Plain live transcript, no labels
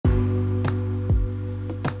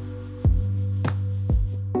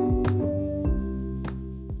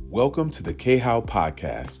Welcome to the K-How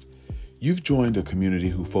Podcast. You've joined a community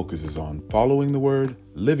who focuses on following the Word,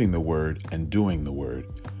 living the Word, and doing the Word.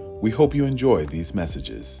 We hope you enjoy these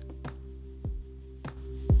messages.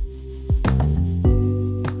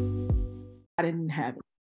 I didn't have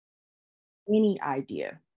any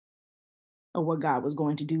idea of what God was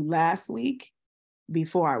going to do last week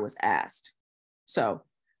before I was asked. So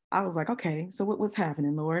I was like, okay, so what's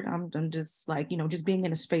happening, Lord? I'm just like, just being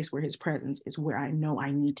in a space where his presence is where I know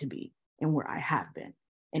I need to be and where I have been,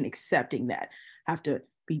 and accepting that. I have to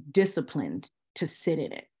be disciplined to sit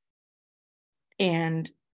in it.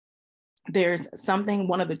 And there's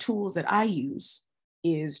one of the tools that I use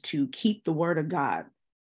is to keep the word of God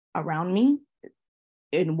around me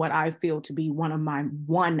in what I feel to be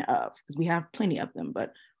because we have plenty of them,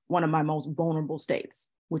 but one of my most vulnerable states,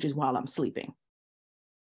 which is while I'm sleeping.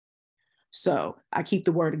 So I keep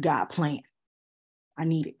the word of God playing. I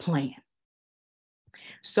need it playing.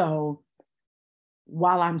 So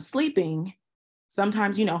while I'm sleeping,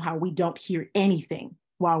 sometimes you know how we don't hear anything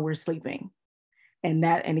while we're sleeping. And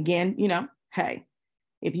again, hey,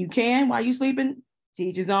 if you can while you're sleeping, to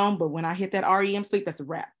each his own. But when I hit that REM sleep, that's a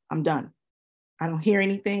wrap. I'm done. I don't hear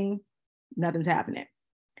anything. Nothing's happening.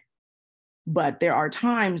 But there are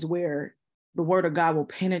times where the word of God will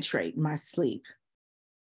penetrate my sleep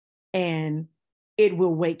and it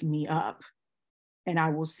will wake me up, and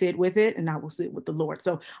I will sit with it, and I will sit with the Lord.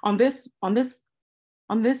 So on this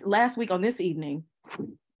last week, on this evening,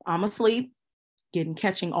 I'm asleep,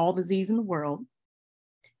 catching all the Z's in the world.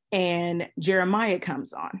 And Jeremiah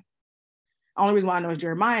comes on. Only reason why I know it's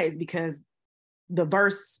Jeremiah is because the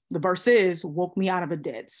verses woke me out of a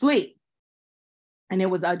dead sleep. And it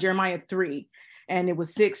was Jeremiah 3, and it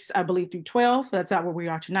was 6, I believe, through 12. That's not where we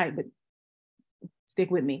are tonight, but stick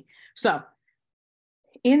with me. So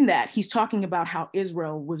in that, he's talking about how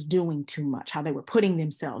Israel was doing too much, how they were putting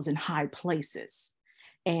themselves in high places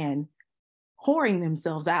and whoring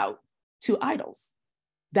themselves out to idols.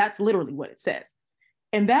 That's literally what it says.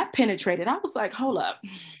 And that penetrated. I was like, hold up,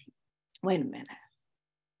 wait a minute.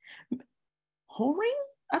 Whoring?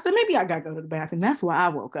 I said, maybe I got to go to the bathroom. That's why I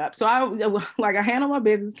woke up. So I handled my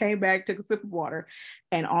business, came back, took a sip of water,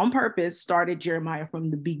 and on purpose started Jeremiah from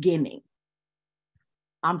the beginning.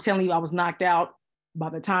 I'm telling you, I was knocked out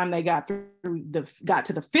by the time they got to the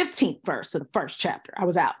 15th verse of the first chapter. I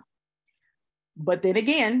was out. But then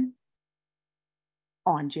again,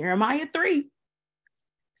 on Jeremiah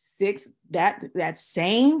 3:6, that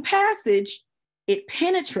same passage, it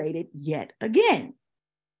penetrated yet again.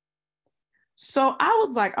 So I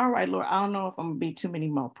was like, all right, Lord, I don't know if I'm gonna be too many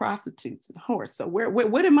more prostitutes and whores. So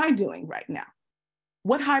what am I doing right now?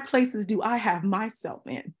 What high places do I have myself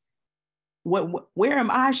in? Where am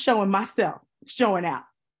I showing out?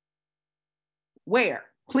 Where?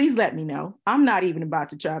 Please let me know. I'm not even about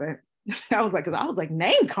to try to, I was like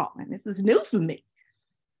name calling. This is new for me.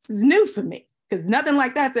 Because nothing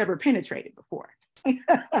like that's ever penetrated before.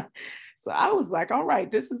 So I was like, all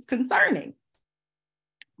right, this is concerning.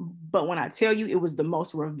 But when I tell you, it was the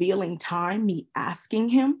most revealing time, me asking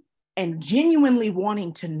him and genuinely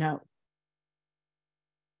wanting to know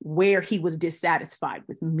where he was dissatisfied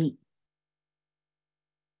with me.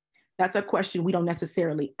 That's a question we don't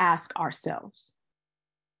necessarily ask ourselves.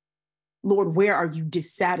 Lord, where are you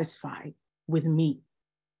dissatisfied with me?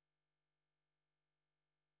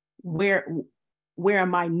 Where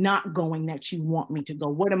am I not going that you want me to go?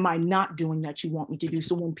 What am I not doing that you want me to do?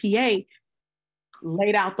 So when PA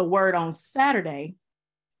laid out the word on Saturday,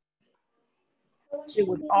 it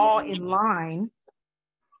was all in line.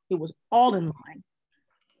 It was all in line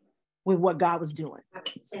with what God was doing.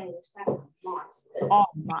 All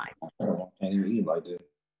in line. Can't even eat like this.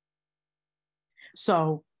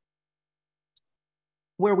 So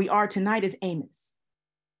where we are tonight is Amos.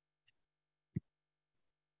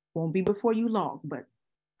 Won't be before you long, but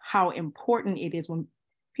how important it is when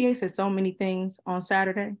PA said so many things on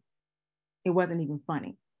Saturday, it wasn't even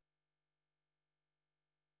funny.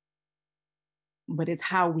 But it's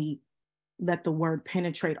how we let the word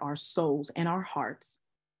penetrate our souls and our hearts,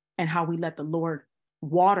 and how we let the Lord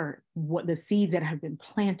water what the seeds that have been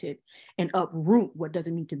planted and uproot what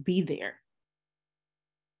doesn't need to be there,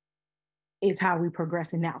 is how we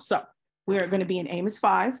progress in now. So we're going to be in Amos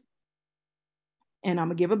 5, and I'm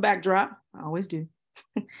going to give a backdrop. I always do.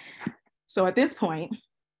 So at this point,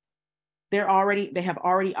 they have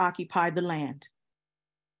already occupied the land,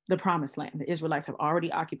 the promised land. The Israelites have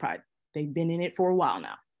already occupied. They've been in it for a while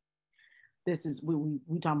now. This is, we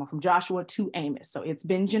talking about from Joshua to Amos. So it's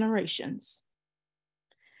been generations.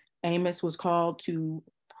 Amos was called to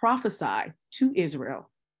prophesy to Israel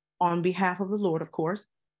on behalf of the Lord, of course,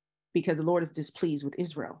 because the Lord is displeased with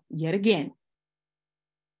Israel yet again.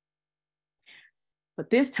 But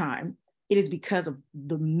this time, it is because of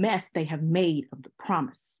the mess they have made of the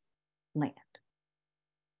promised land.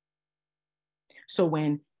 So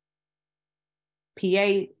when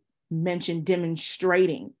PA mentioned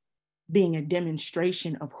demonstrating, being a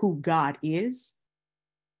demonstration of who God is,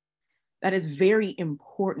 that is very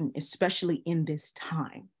important, especially in this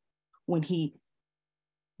time when he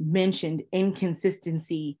mentioned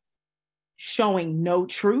inconsistency, showing no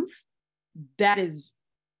truth. That is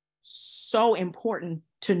so important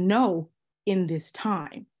to know in this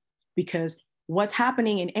time, because what's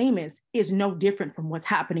happening in Amos is no different from what's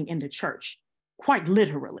happening in the church, quite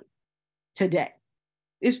literally today.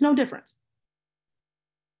 It's no difference.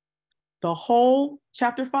 The whole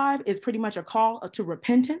chapter 5 is pretty much a call to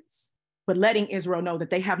repentance, but letting Israel know that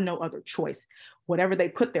they have no other choice. Whatever they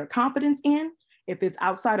put their confidence in, if it's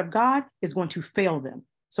outside of God, is going to fail them.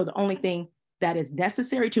 So the only thing that is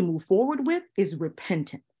necessary to move forward with is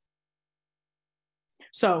repentance.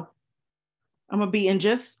 So I'm going to be in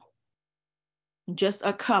just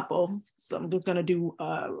a couple. So I'm just going to do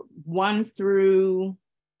 1 through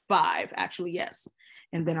 5, actually, yes.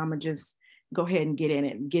 And then I'm going to just go ahead and get in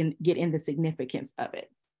it, get in the significance of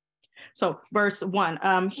it. So verse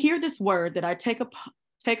 1, hear this word that I take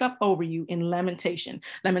up over you in lamentation.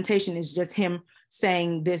 Lamentation is just him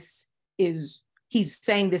saying he's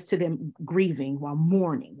saying this to them, grieving while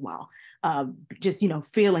mourning, while just,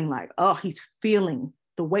 feeling like, he's feeling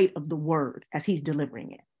the weight of the word as he's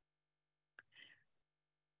delivering it.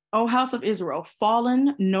 O house of Israel,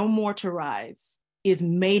 fallen, no more to rise, is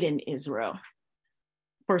maiden Israel,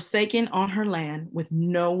 forsaken on her land with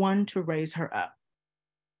no one to raise her up.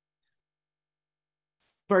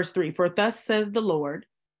 Verse 3, for thus says the Lord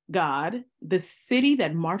God, the city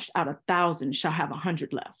that marched out 1,000 shall have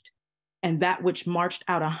 100 left, and that which marched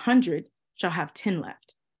out 100 shall have 10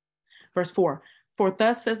 left. Verse 4, for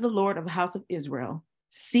thus says the Lord of the house of Israel,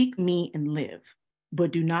 seek me and live,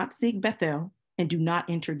 but do not seek Bethel, and do not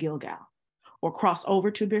enter Gilgal, or cross over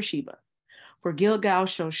to Beersheba. For Gilgal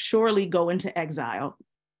shall surely go into exile,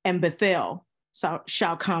 and Bethel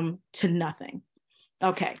shall come to nothing.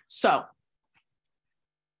 Okay, so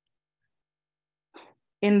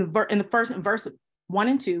in the first verse 1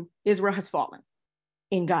 and 2, Israel has fallen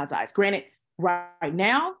in God's eyes. Granted, right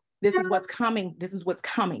now, this is what's coming. This is what's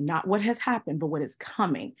coming, not what has happened, but what is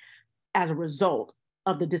coming as a result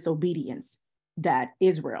of the disobedience that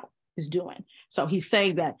Israel is doing. So he's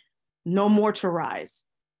saying that no more to rise.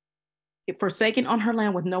 If forsaken on her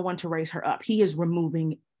land with no one to raise her up. He is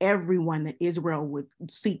removing everyone that Israel would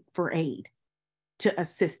seek for aid to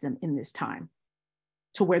assist them in this time,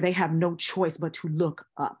 to where they have no choice but to look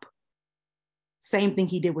up. Same thing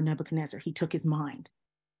he did with Nebuchadnezzar. He took his mind.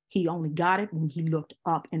 He only got it when he looked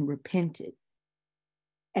up and repented.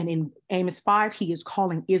 And in Amos 5, he is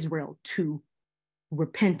calling Israel to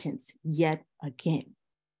repentance yet again.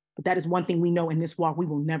 But that is one thing we know in this walk we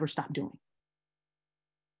will never stop doing.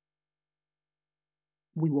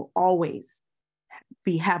 We will always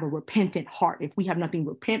have a repentant heart. If we have nothing to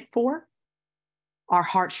repent for, our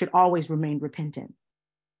heart should always remain repentant.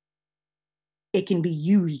 It can be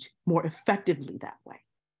used more effectively that way,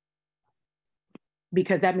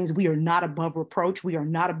 because that means we are not above reproach. We are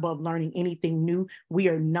not above learning anything new. We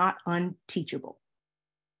are not unteachable.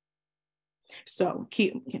 So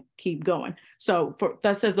keep going. So for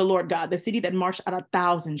thus says the Lord God, the city that marched out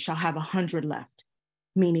 1,000 shall have 100 left.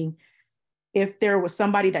 Meaning, if there was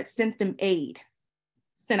somebody that sent them aid,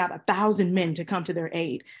 sent out 1,000 men to come to their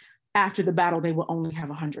aid, after the battle, they will only have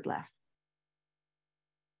 100 left.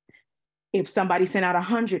 If somebody sent out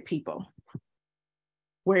 100 people,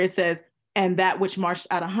 where it says, and that which marched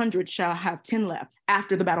out 100 shall have 10 left,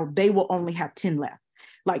 after the battle, they will only have 10 left.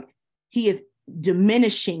 Like, he is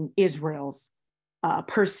diminishing Israel's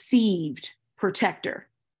perceived protector,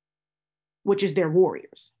 which is their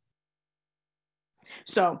warriors.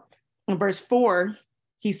 So in verse 4,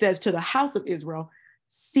 he says to the house of Israel,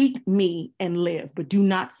 seek me and live, but do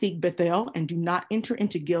not seek Bethel, and do not enter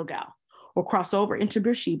into Gilgal, or cross over into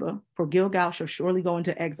Beersheba, for Gilgal shall surely go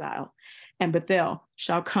into exile, and Bethel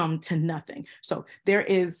shall come to nothing. So there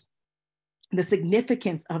is the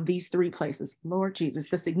significance of these three places. Lord Jesus,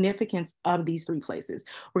 the significance of these three places.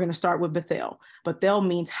 We're going to start with Bethel. Bethel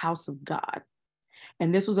means house of God.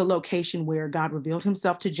 And this was a location where God revealed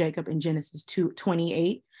himself to Jacob in Genesis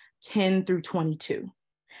 28, 10 through 22.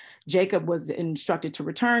 Jacob was instructed to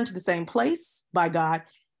return to the same place by God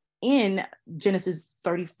in Genesis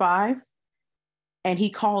 35, and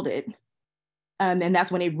he called it, and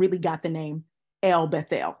that's when it really got the name El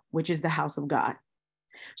Bethel, which is the house of God.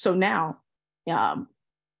 So now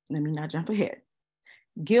let me not jump ahead.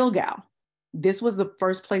 Gilgal, this was the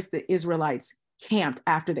first place the Israelites camped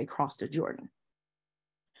after they crossed the Jordan.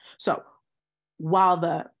 So while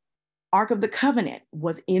the Ark of the Covenant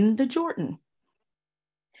was in the Jordan,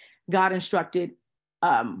 God instructed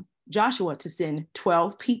Joshua to send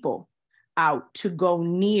 12 people out to go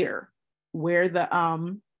near where the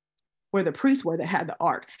priests were that had the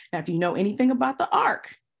ark. Now, if you know anything about the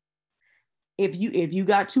ark, if you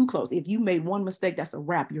got too close, if you made one mistake, that's a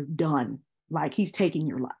wrap. You're done. Like, he's taking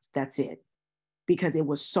your life. That's it. Because it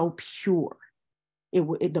was so pure.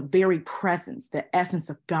 The very presence, the essence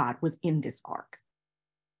of God was in this ark.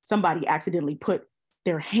 Somebody accidentally put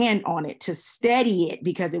their hand on it to steady it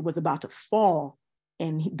because it was about to fall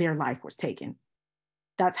and their life was taken.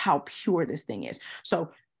 That's how pure this thing is.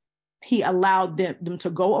 So he allowed them to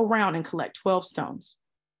go around and collect 12 stones.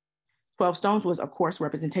 12 stones was, of course,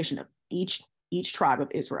 representation of each tribe of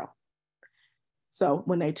Israel. So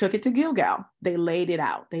when they took it to Gilgal, they laid it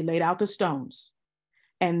out. They laid out the stones.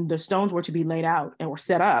 And the stones were to be laid out or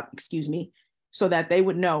set up, so that they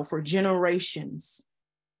would know for generations,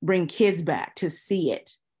 bring kids back to see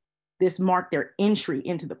it. This marked their entry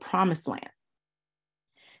into the promised land.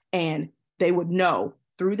 And they would know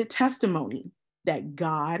through the testimony that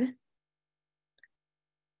God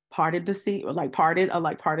parted the sea, or parted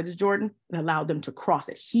the Jordan, and allowed them to cross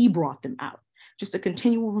it. He brought them out. Just a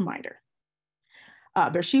continual reminder.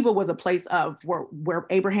 Beersheba was a place of where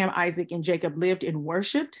Abraham, Isaac, and Jacob lived and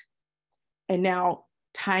worshiped. And now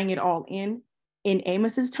tying it all in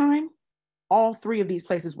Amos's time, all three of these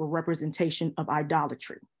places were representation of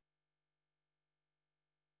idolatry.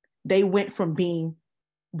 They went from being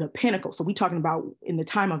the pinnacle. So we're talking about in the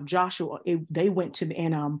time of Joshua, Jacob, they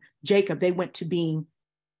went to being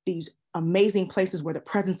these amazing places where the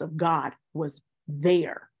presence of God was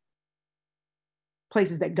there.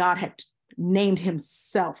 Places that God had named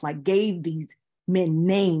himself, gave these men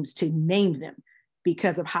names to name them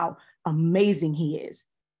because of how amazing he is.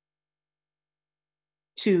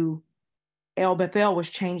 To El Bethel was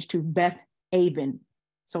changed to Beth Aven.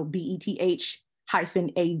 So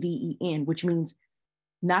Beth-Aven, which means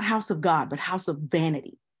not house of God, but house of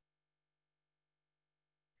vanity.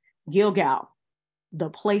 Gilgal, the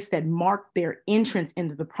place that marked their entrance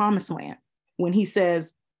into the promised land, when he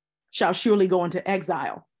says, shall surely go into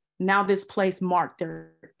exile. Now this place marked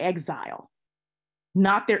their exile,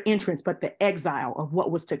 not their entrance, but the exile of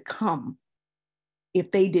what was to come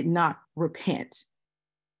if they did not repent.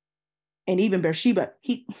 And even Beersheba,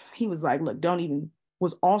 he was like, look,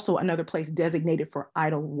 was also another place designated for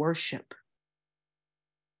idol worship.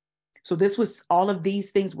 So all of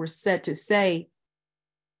these things were said to say,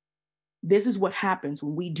 this is what happens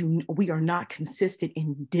when we are not consistent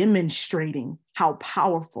in demonstrating how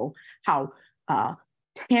powerful, how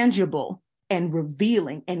tangible and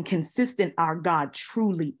revealing and consistent our God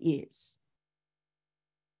truly is.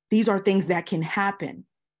 These are things that can happen.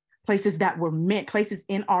 Places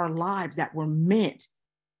in our lives that were meant,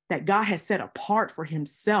 that God has set apart for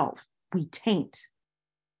himself, we taint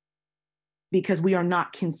because we are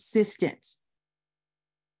not consistent.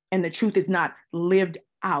 And the truth is not lived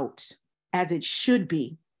out as it should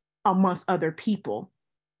be amongst other people.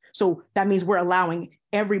 So that means we're allowing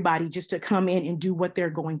everybody just to come in and do what they're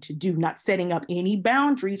going to do, not setting up any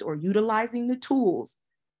boundaries or utilizing the tools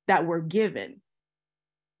that were given.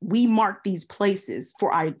 We mark these places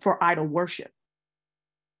for idol worship.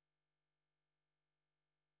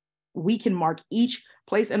 We can mark each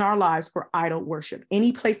place in our lives for idol worship.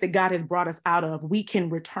 Any place that God has brought us out of, we can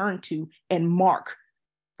return to and mark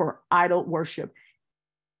for idol worship,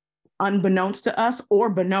 unbeknownst to us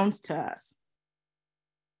or beknownst to us.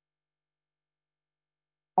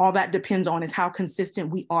 All that depends on is how consistent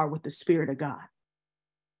we are with the Spirit of God,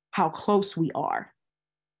 how close we are.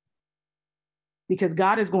 Because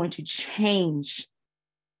God is going to change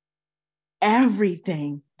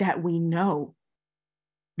everything that we know,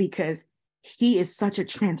 because he is such a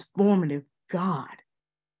transformative God.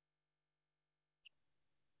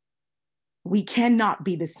 We cannot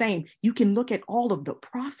be the same. You can look at all of the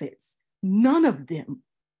prophets. None of them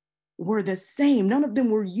were the same. None of them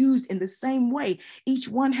were used in the same way. Each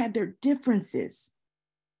one had their differences.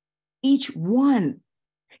 Each one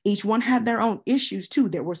had their own issues too.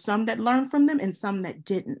 There were some that learned from them and some that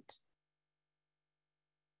didn't.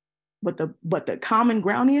 But the common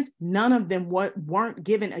ground is none of them weren't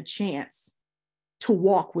given a chance to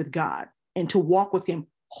walk with God and to walk with him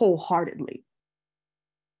wholeheartedly.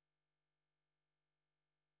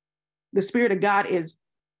 The Spirit of God is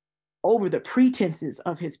over the pretenses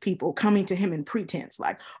of his people, coming to him in pretense,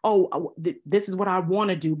 like, this is what I want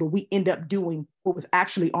to do, but we end up doing what was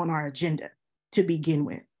actually on our agenda to begin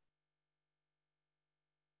with.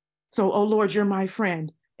 So, oh Lord, you're my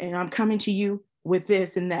friend, and I'm coming to you with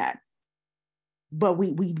this and that. But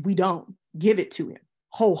we don't give it to him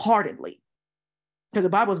wholeheartedly. Because the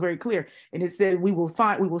Bible is very clear. And it said we will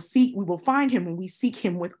find him when we seek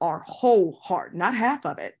him with our whole heart, not half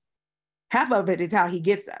of it. Half of it is how he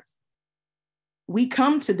gets us. We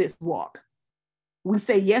come to this walk. We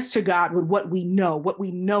say yes to God with what we know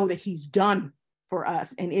that he's done for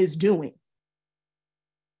us and is doing.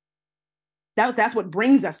 That's what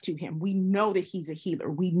brings us to him. We know that he's a healer.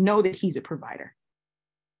 We know that he's a provider.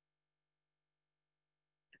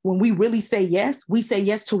 When we really say yes, we say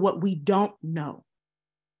yes to what we don't know.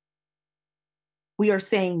 We are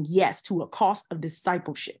saying yes to a cost of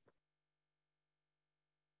discipleship.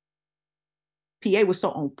 PA was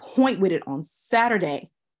so on point with it on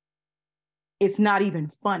Saturday. It's not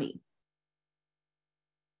even funny.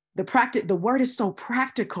 The word is so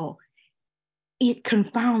practical. It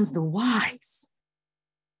confounds the wise.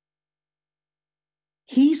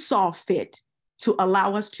 He saw fit to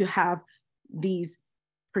allow us to have these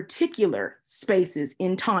particular spaces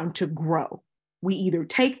in time to grow. We either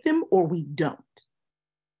take them or we don't.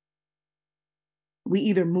 We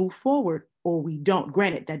either move forward or we don't.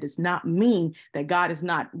 Granted, that does not mean that God is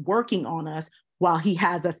not working on us while he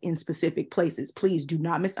has us in specific places. Please do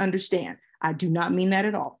not misunderstand. I do not mean that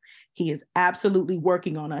at all. He is absolutely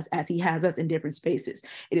working on us as he has us in different spaces.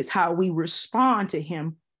 It is how we respond to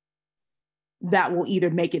him that will either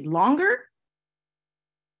make it longer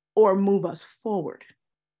or move us forward.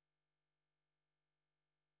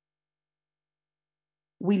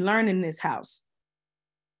 We learn in this house,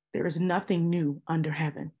 there is nothing new under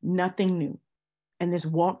heaven, nothing new. And this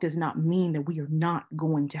walk does not mean that we are not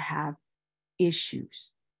going to have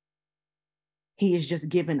issues. He has just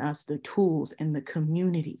given us the tools and the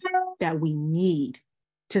community that we need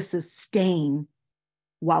to sustain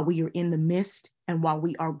while we are in the midst and while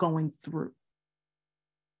we are going through.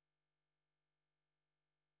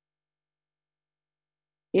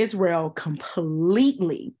 Israel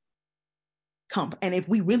completely and if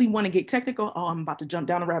we really want to get technical, I'm about to jump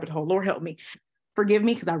down a rabbit hole. Lord help me. Forgive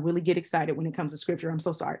me because I really get excited when it comes to scripture. I'm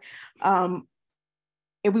so sorry.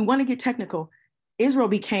 If we want to get technical, Israel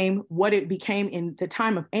became what it became in the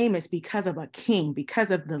time of Amos because of a king, because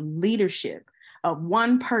of the leadership of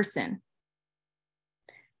one person.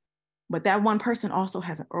 But that one person also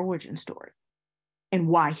has an origin story and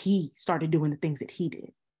why he started doing the things that he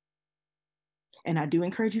did. And I do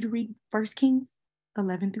encourage you to read 1 Kings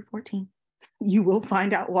 11 through 14. You will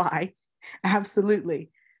find out why. Absolutely.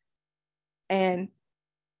 And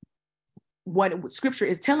what scripture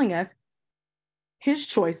is telling us, his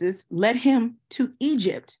choices led him to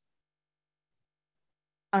Egypt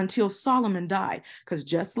until Solomon died. Because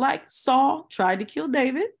just like Saul tried to kill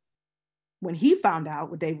David, when he found out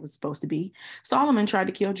what David was supposed to be, Solomon tried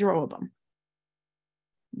to kill Jeroboam.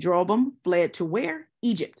 Jeroboam fled to where?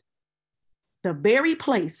 Egypt. The very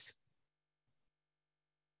place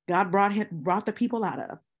God brought the people out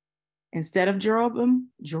of. Instead of Jeroboam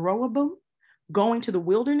going to the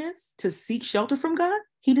wilderness to seek shelter from God,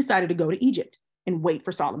 he decided to go to Egypt and wait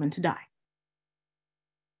for Solomon to die.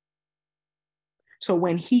 So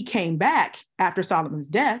when he came back after Solomon's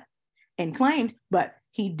death and claimed, but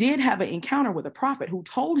he did have an encounter with a prophet who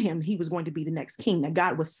told him he was going to be the next king, that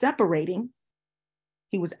God was separating.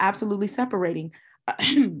 He was absolutely separating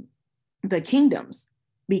the kingdoms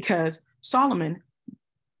because Solomon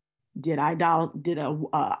did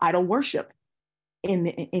idol worship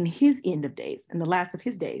in his end of days, in the last of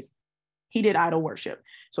his days. He did idol worship.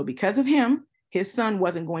 So because of him, his son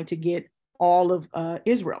wasn't going to get all of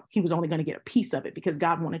Israel. He was only going to get a piece of it because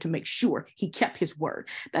God wanted to make sure he kept his word.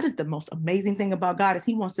 That is the most amazing thing about God, is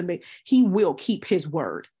he will keep his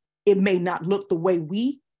word. It may not look the way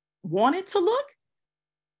we want it to look,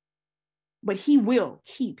 but he will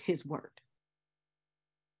keep his word.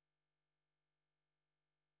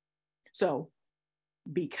 So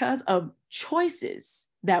because of choices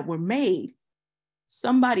that were made,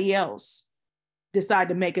 somebody else decided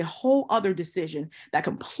to make a whole other decision that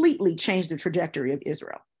completely changed the trajectory of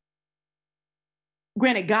Israel.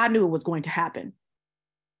 Granted, God knew it was going to happen,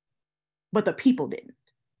 but the people didn't.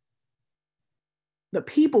 The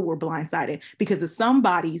people were blindsided because of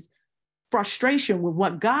somebody's frustration with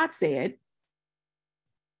what God said,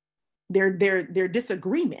 their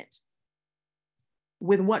disagreement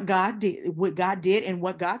with what God did and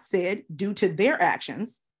what God said due to their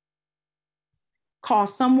actions,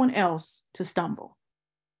 caused someone else to stumble.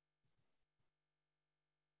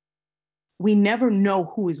 We never know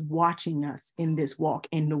who is watching us in this walk.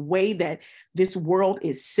 And the way that this world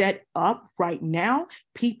is set up right now,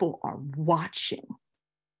 people are watching.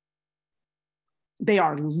 They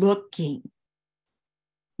are looking.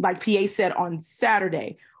 Like PA said on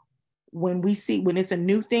Saturday, when it's a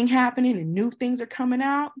new thing happening and new things are coming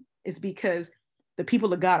out, it's because the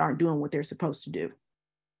people of God aren't doing what they're supposed to do.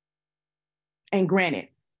 And granted,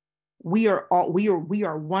 we are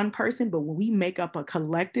one person, but when we make up a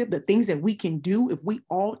collective, the things that we can do, if we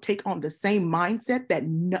all take on the same mindset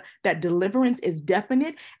that deliverance is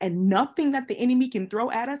definite and nothing that the enemy can throw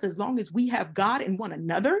at us, as long as we have God and one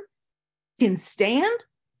another, can stand,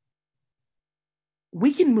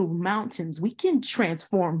 we can move mountains. We can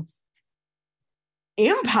transform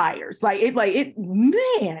empires.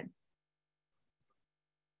 Man.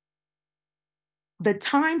 The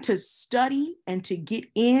time to study and to get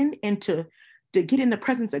in and to get in the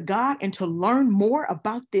presence of God and to learn more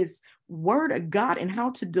about this word of God and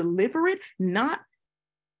how to deliver it, not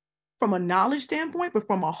from a knowledge standpoint, but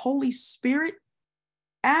from a Holy Spirit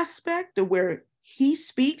aspect of where he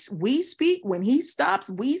speaks, we speak. When he stops,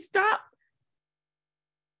 we stop.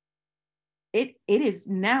 It is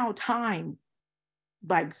now time,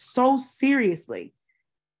 like so seriously.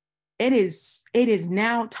 It is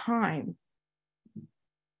now time.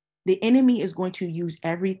 The enemy is going to use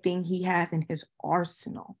everything he has in his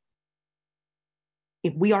arsenal.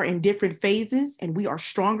 If we are in different phases and we are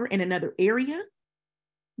stronger in another area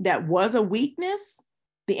that was a weakness,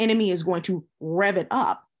 the enemy is going to rev it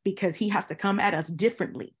up because he has to come at us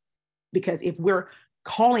differently. Because if we're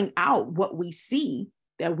calling out what we see,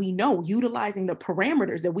 that we know, utilizing the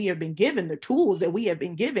parameters that we have been given, the tools that we have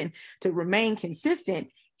been given to remain consistent,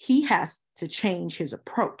 he has to change his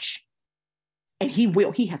approach. And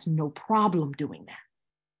he has no problem doing that.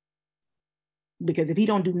 Because if he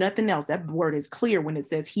don't do nothing else, that word is clear when it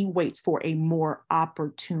says he waits for a more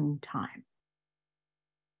opportune time.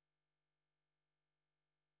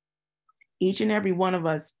 Each and every one of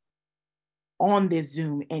us on this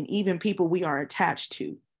Zoom, and even people we are attached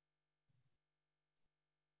to,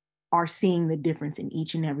 are seeing the difference in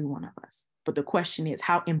each and every one of us. But the question is,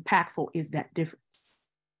 how impactful is that difference?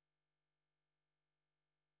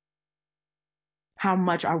 How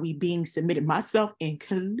much are we being submitted, myself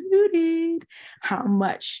included? How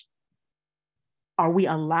much are we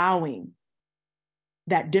allowing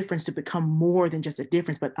that difference to become more than just a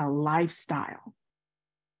difference, but a lifestyle?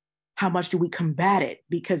 How much do we combat it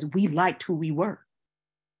because we liked who we were?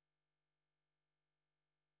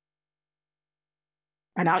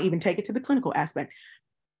 And I'll even take it to the clinical aspect.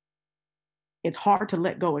 It's hard to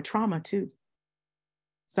let go of trauma too.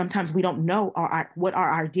 Sometimes we don't know what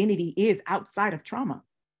our identity is outside of trauma.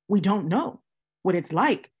 We don't know what it's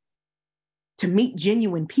like to meet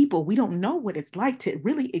genuine people. We don't know what it's like to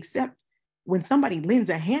really accept when somebody lends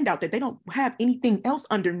a handout that they don't have anything else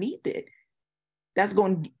underneath it that's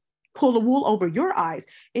going to pull the wool over your eyes.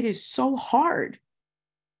 It is so hard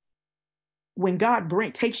when God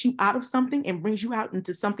takes you out of something and brings you out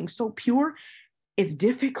into something so pure. It's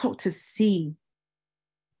difficult to see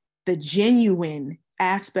the genuine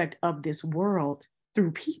aspect of this world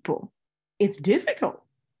through people. It's difficult.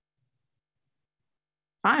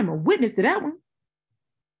 I'm a witness to that one.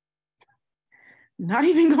 Not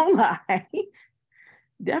even gonna lie.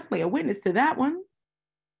 Definitely a witness to that one.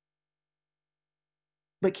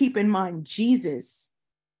 But keep in mind, Jesus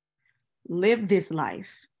lived this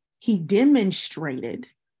life. He demonstrated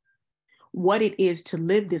what it is to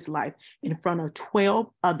live this life in front of 12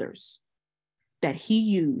 others that he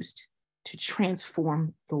used to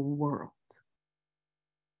transform the world.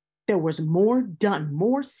 There was more done,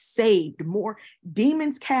 more saved, more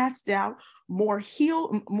demons cast out, more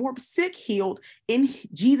healed, more sick healed in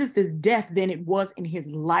Jesus's death than it was in his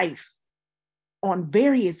life on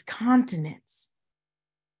various continents.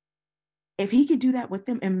 If he could do that with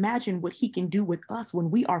them, imagine what he can do with us when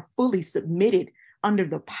we are fully submitted under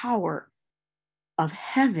the power of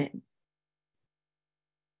heaven.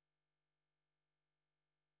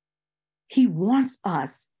 He wants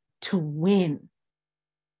us to win.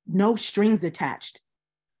 No strings attached.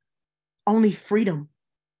 Only freedom.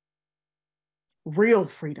 Real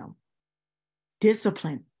freedom.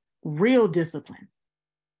 Discipline. Real discipline.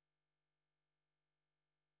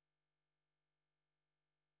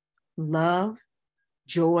 Love,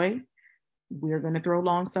 joy. We're going to throw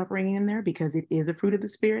long suffering in there because it is a fruit of the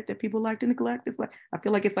spirit that people like to neglect. It's like, I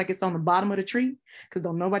feel like it's on the bottom of the tree because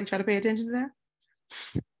don't nobody try to pay attention to that.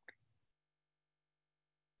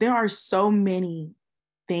 There are so many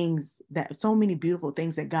beautiful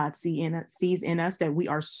things that God sees in us that we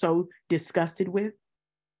are so disgusted with.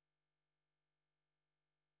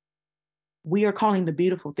 We are calling the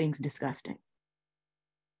beautiful things disgusting.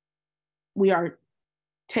 We are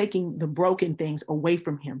taking the broken things away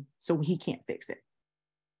from him so he can't fix it.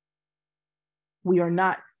 We are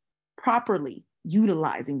not properly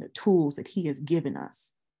utilizing the tools that he has given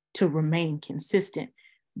us to remain consistent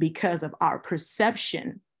because of our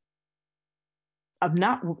perception of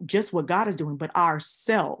not just what God is doing, but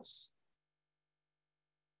ourselves.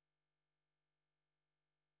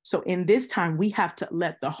 So in this time, we have to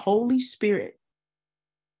let the Holy Spirit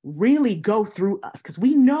really go through us, because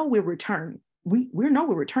we know we're returning. We know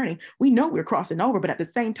we're returning. We know we're crossing over, but at the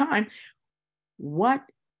same time,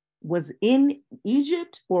 what was in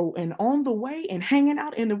Egypt and on the way and hanging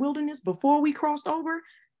out in the wilderness before we crossed over,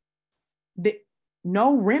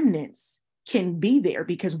 no remnants can be there,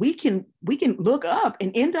 because we can look up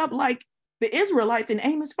and end up like the Israelites in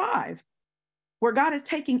Amos 5, where God is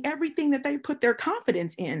taking everything that they put their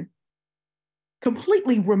confidence in,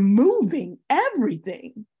 completely removing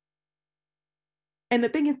everything. And the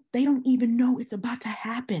thing is, they don't even know it's about to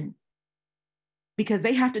happen, because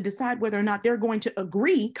they have to decide whether or not they're going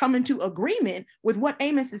to come into agreement with what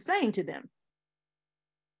Amos is saying to them.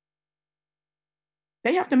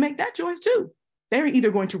 They have to make that choice too. They're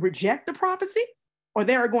either going to reject the prophecy or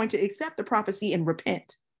they are going to accept the prophecy and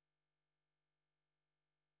repent.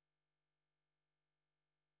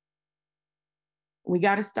 We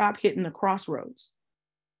got to stop hitting the crossroads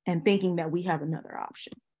and thinking that we have another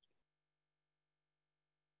option.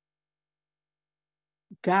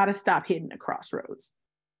 Got to stop hitting the crossroads.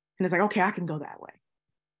 And it's like, okay, I can go that way.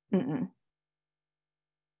 Mm-mm.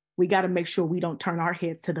 We got to make sure we don't turn our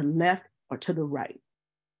heads to the left or to the right.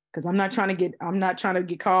 Because I'm not trying to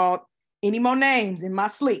get called any more names in my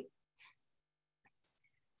sleep.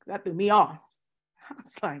 That threw me off. I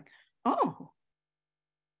was like, oh.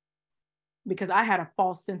 Because I had a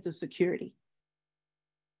false sense of security.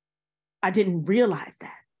 I didn't realize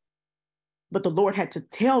that. But the Lord had to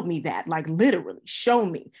tell me that, like literally show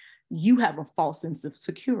me, you have a false sense of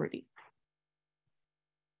security.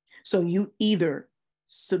 So you either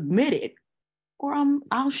submit it or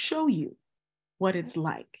I'll show you what it's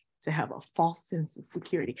like to have a false sense of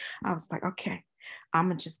security. I was like, okay, I'm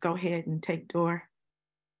gonna just go ahead and take door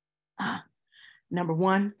number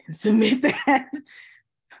one and submit that,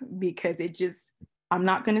 because I'm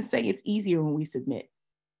not gonna say it's easier when we submit.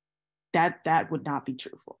 That would not be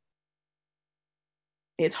truthful.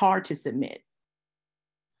 It's hard to submit,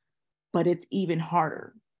 but it's even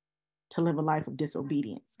harder to live a life of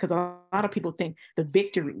disobedience, because a lot of people think the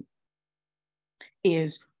victory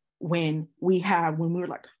is when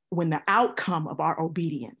the outcome of our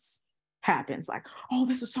obedience happens, like, oh,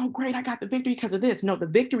 this is so great, I got the victory because of this. No, the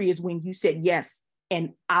victory is when you said yes,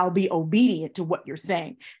 and I'll be obedient to what you're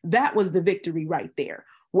saying. That was the victory right there.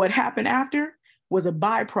 What happened after was a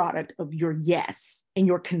byproduct of your yes and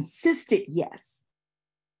your consistent yes.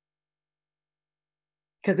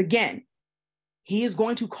 Because again, he is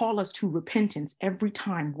going to call us to repentance every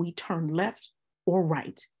time we turn left or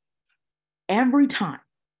right. Every time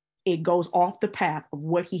it goes off the path of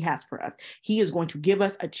what he has for us, he is going to give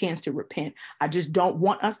us a chance to repent. I just don't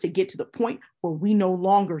want us to get to the point where we no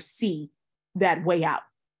longer see that way out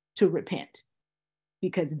to repent,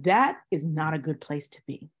 because that is not a good place to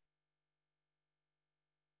be.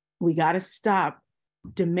 We got to stop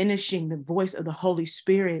diminishing the voice of the Holy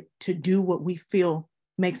Spirit to do what we feel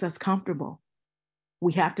makes us comfortable.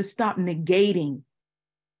 We have to stop negating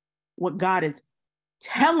what God is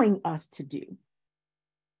telling us to do.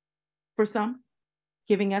 For some,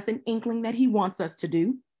 giving us an inkling that he wants us to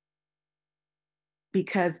do,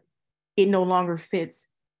 because it no longer fits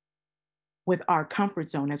with our comfort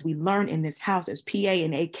zone. As we learn in this house, as PA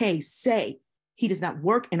and AK say, he does not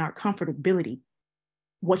work in our comfortability.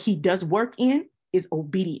 What he does work in is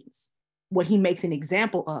obedience. What he makes an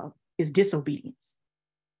example of is disobedience.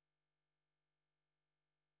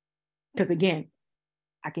 Because again,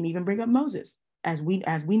 I can even bring up Moses. As we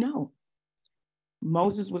know,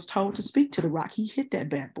 Moses was told to speak to the rock. He hit that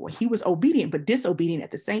bad boy. He was obedient, but disobedient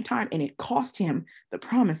at the same time, and it cost him the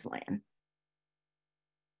promised land.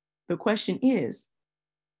 The question is,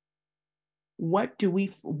 what do we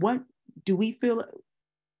feel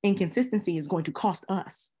inconsistency is going to cost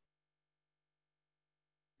us?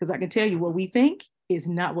 Because I can tell you, what we think is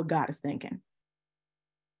not what God is thinking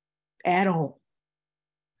at all.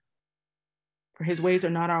 For his ways are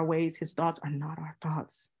not our ways. His thoughts are not our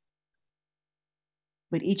thoughts.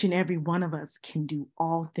 But each and every one of us can do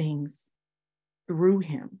all things through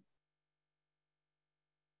him.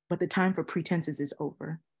 But the time for pretenses is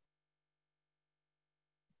over.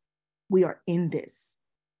 We are in this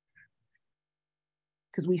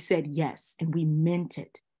because we said yes and we meant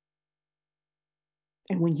it.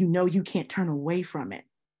 And when you know you can't turn away from it,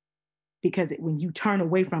 because when you turn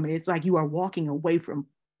away from it, it's like you are walking away from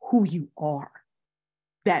who you are.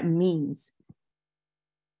 That means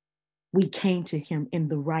We came to him in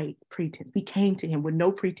the right pretense. We came to him with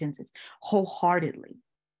no pretenses, wholeheartedly.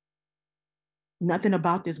 Nothing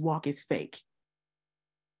about this walk is fake.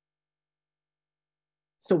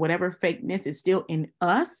 So whatever fakeness is still in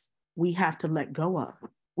us, we have to let go of.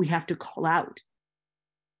 We have to call out.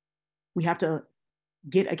 We have to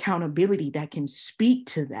get accountability that can speak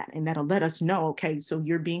to that, and that'll let us know, okay, so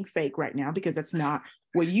you're being fake right now because that's not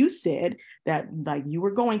what you said that like you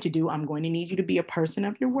were going to do. I'm going to need you to be a person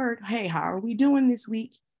of your word. Hey, how are we doing this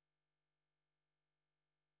week?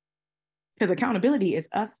 Because accountability is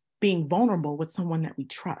us being vulnerable with someone that we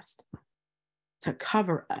trust to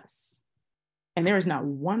cover us. And there is not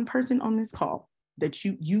one person on this call that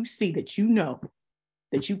you see that you know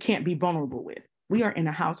that you can't be vulnerable with. We are in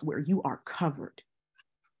a house where you are covered.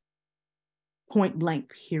 Point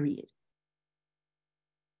blank, period.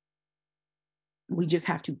 We just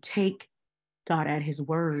have to take God at his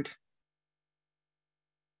word.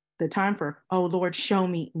 The time for, oh Lord, show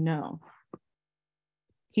me. No.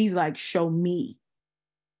 He's like, show me.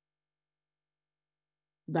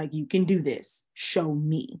 Like, you can do this. Show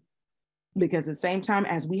me. Because at the same time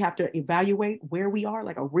as we have to evaluate where we are,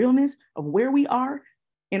 like a realness of where we are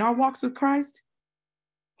in our walks with Christ,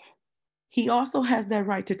 he also has that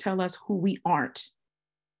right to tell us who we aren't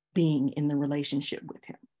being in the relationship with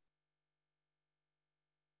him.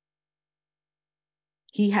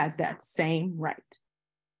 He has that same right,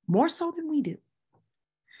 more so than we do.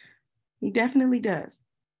 He definitely does.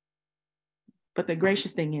 But the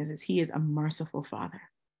gracious thing is he is a merciful Father.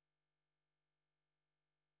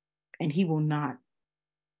 And he will not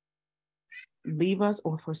leave us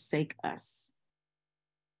or forsake us.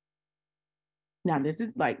 Now, this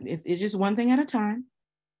is like, it's just one thing at a time.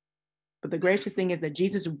 But the gracious thing is that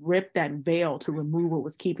Jesus ripped that veil to remove what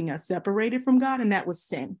was keeping us separated from God, and that was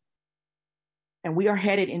sin. And we are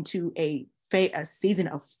headed into a season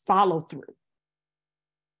of follow through.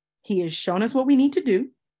 He has shown us what we need to do.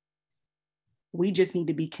 We just need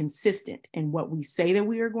to be consistent in what we say that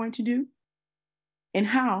we are going to do and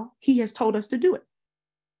how he has told us to do it.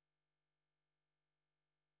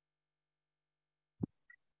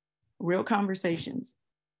 Real conversations.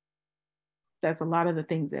 That's a lot of the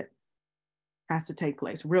things that has to take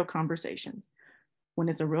place. Real conversations. When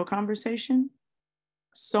it's a real conversation,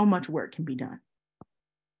 so much work can be done.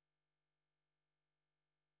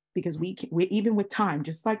 Because we even with time,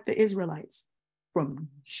 just like the Israelites, from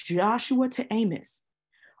Joshua to Amos,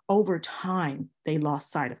 over time, they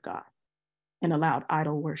lost sight of God and allowed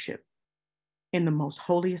idol worship in the most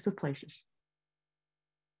holiest of places.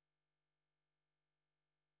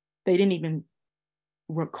 They didn't even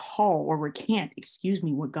recall or recant,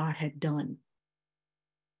 what God had done.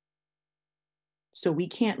 So we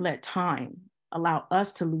can't let time allow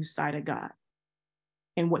us to lose sight of God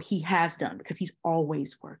and what he has done, because he's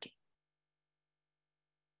always working.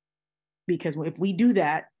 Because if we do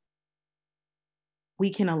that,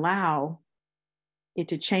 we can allow it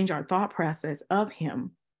to change our thought process of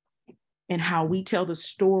him and how we tell the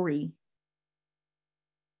story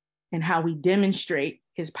and how we demonstrate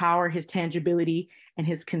his power, his tangibility, and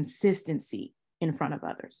his consistency in front of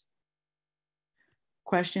others.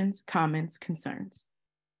 Questions, comments, concerns?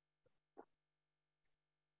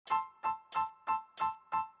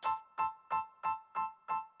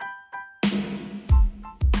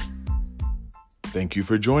 Thank you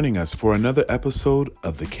for joining us for another episode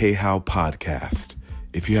of the K-How Podcast.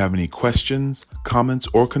 If you have any questions, comments,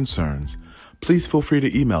 or concerns, please feel free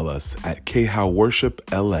to email us at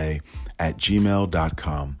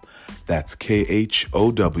khowworshipla@gmail.com. That's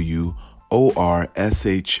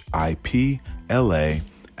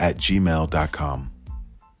KHOWORSHIPLA@gmail.com.